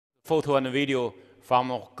photo and video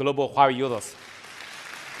from global Huawei users.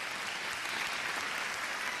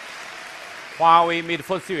 Huawei Mate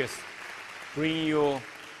 4 series bring you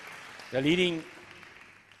the leading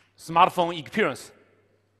smartphone experience.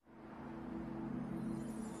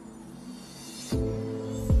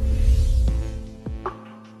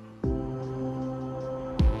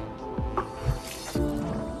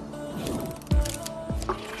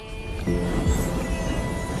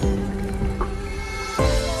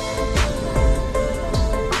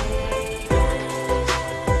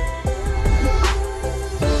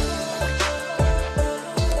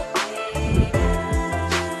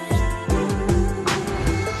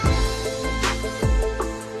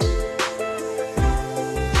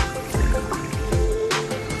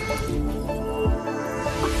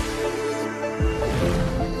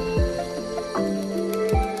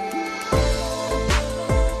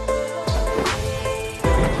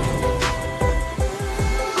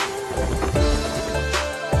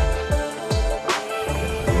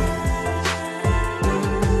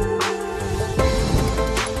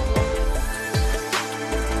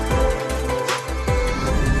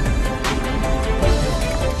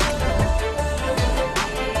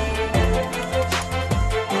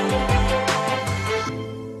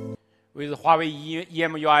 With Huawei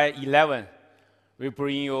EMUI 11, we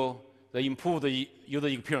bring you the improved user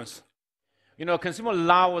experience. You know, consumers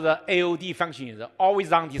love the AOD function, the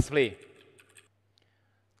always-on display.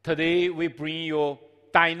 Today, we bring you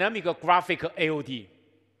dynamic graphic AOD,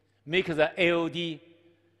 make the AOD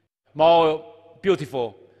more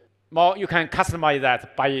beautiful. You can customize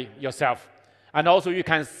that by yourself. And also, you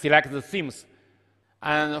can select the themes.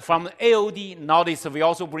 And from the AOD, nowadays, we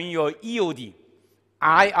also bring you EOD,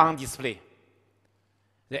 eye-on display.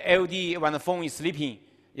 The AOD, when the phone is sleeping,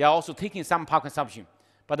 you are also taking some power consumption.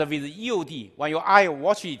 But with EOD, when your eye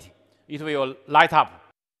watch it, it will light up.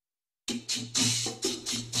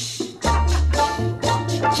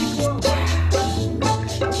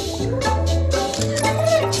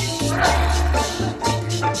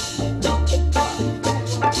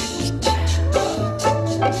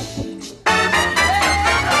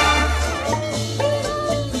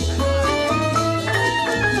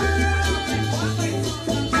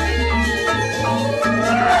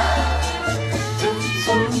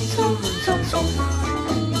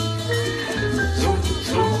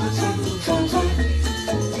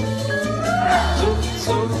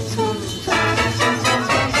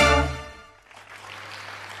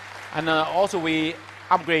 And also, we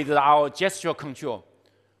upgraded our gesture control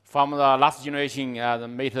from the last generation, the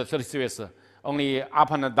Mate 30 series, only up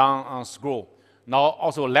and down scroll. Now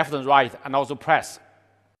also left and right, and also press.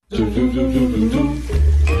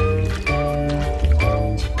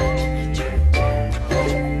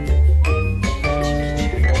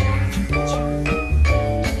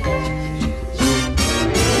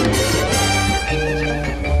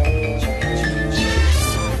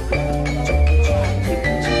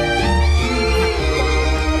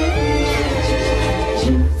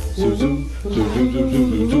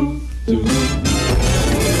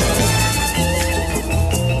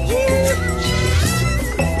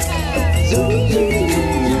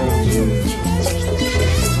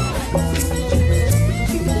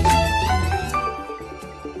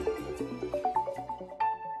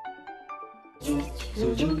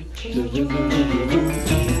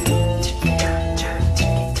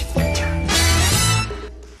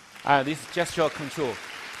 This gesture control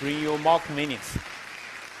bring you more convenience.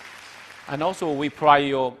 And also, we provide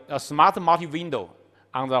you a smart multi-window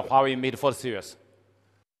on the Huawei Mate 4 series.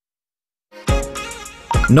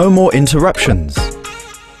 No more interruptions.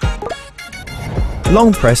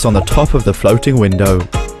 Long press on the top of the floating window.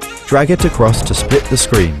 Drag it across to split the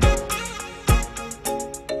screen.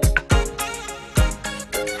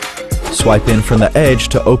 Swipe in from the edge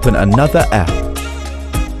to open another app.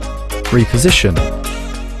 Reposition.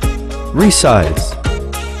 Resize.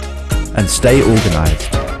 And stay organized.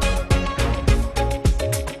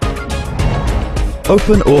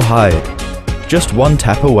 Open or hide. Just one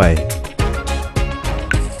tap away.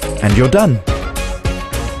 And you're done.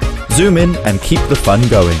 Zoom in and keep the fun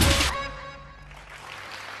going.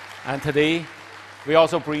 And today, we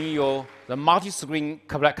also bring you the multi-screen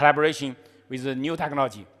collaboration with the new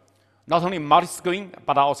technology. Not only multi-screen,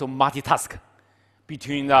 but also multitask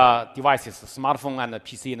between the devices, smartphone and the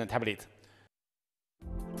PC and the tablet.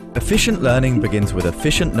 Efficient learning begins with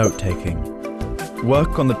efficient note-taking.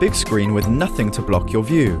 Work on the big screen with nothing to block your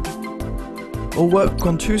view. Or work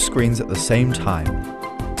on two screens at the same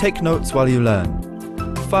time. Take notes while you learn.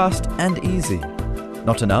 Fast and easy.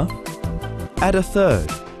 Not enough? Add a third.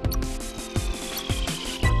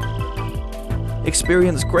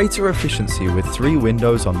 experience greater efficiency with 3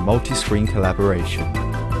 windows on multi-screen collaboration.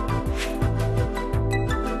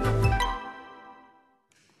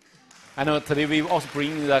 And today we also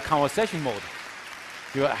bring the conversation mode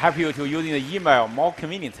to help you to using the email more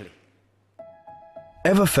conveniently.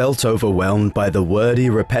 Ever felt overwhelmed by the wordy,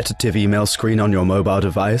 repetitive email screen on your mobile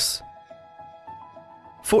device?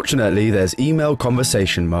 Fortunately, there's Email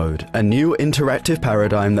Conversation Mode, a new interactive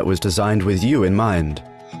paradigm that was designed with you in mind.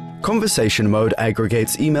 Conversation Mode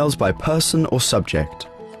aggregates emails by person or subject.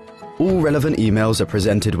 All relevant emails are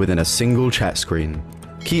presented within a single chat screen.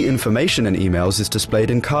 Key information in emails is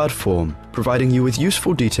displayed in card form, providing you with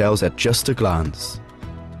useful details at just a glance.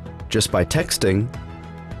 Just by texting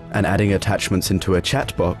and adding attachments into a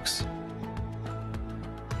chat box,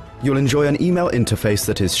 you'll enjoy an email interface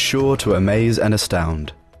that is sure to amaze and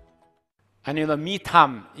astound. And in the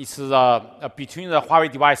meantime, it's between the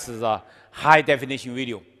Huawei devices, high-definition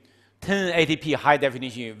video, 1080p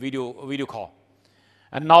high-definition video call.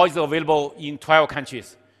 And now it's available in 12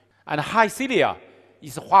 countries. And Hi Celia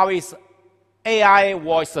is Huawei's AI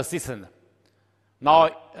voice assistant. Now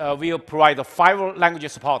we'll provide 5 language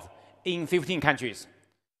support in 15 countries.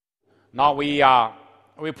 Now we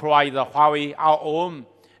provide the Huawei our own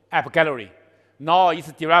app gallery. Now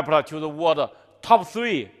it's developed to the world top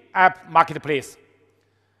 3 app marketplace.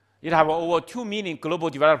 It has over 2 million global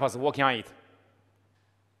developers working on it.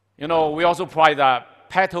 You know, we also provide the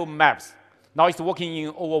petal maps. Now it's working in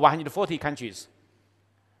over 140 countries.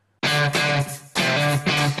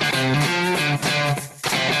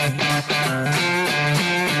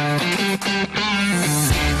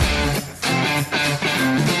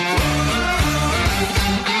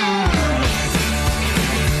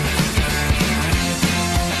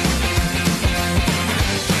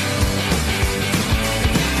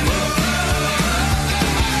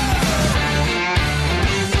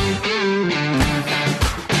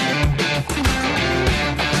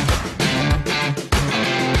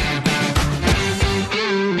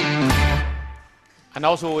 And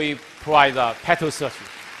also we provide the petal search.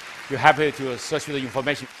 You're happy to search the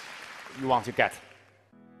information you want to get.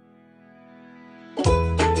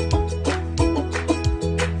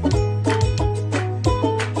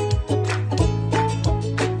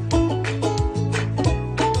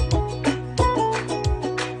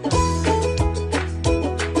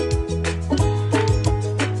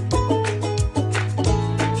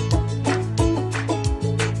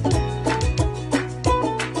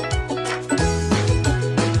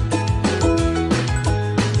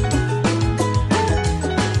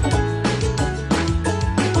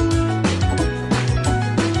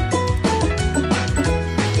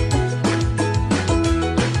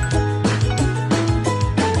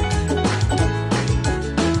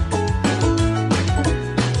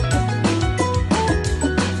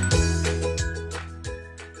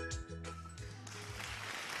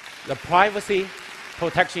 The privacy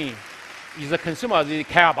protection is the consumer they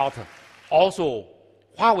care about. Also,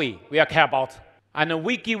 Huawei will care about. And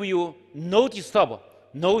we give you no disturb,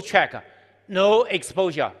 no track, no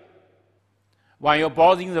exposure. When you're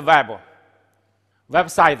browsing the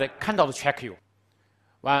website cannot track you.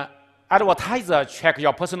 When advertisers track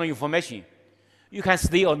your personal information, you can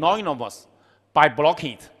stay anonymous by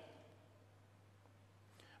blocking it.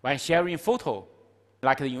 When sharing photo,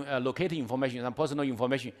 like the locating information and personal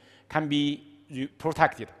information, can be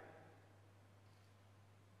protected.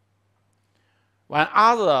 When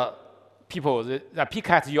other people that pick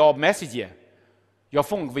at your message, your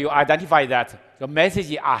phone will identify that your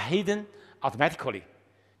messages are hidden automatically.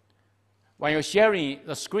 When you're sharing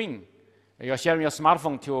the screen, you're sharing your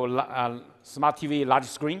smartphone to smart TV large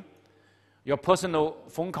screen, your personal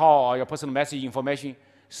phone call or your personal message information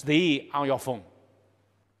stay on your phone.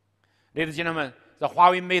 Ladies and gentlemen, the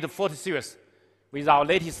Huawei Mate 40 series with our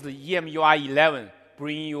latest EMUI 11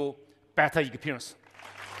 bring you better experience.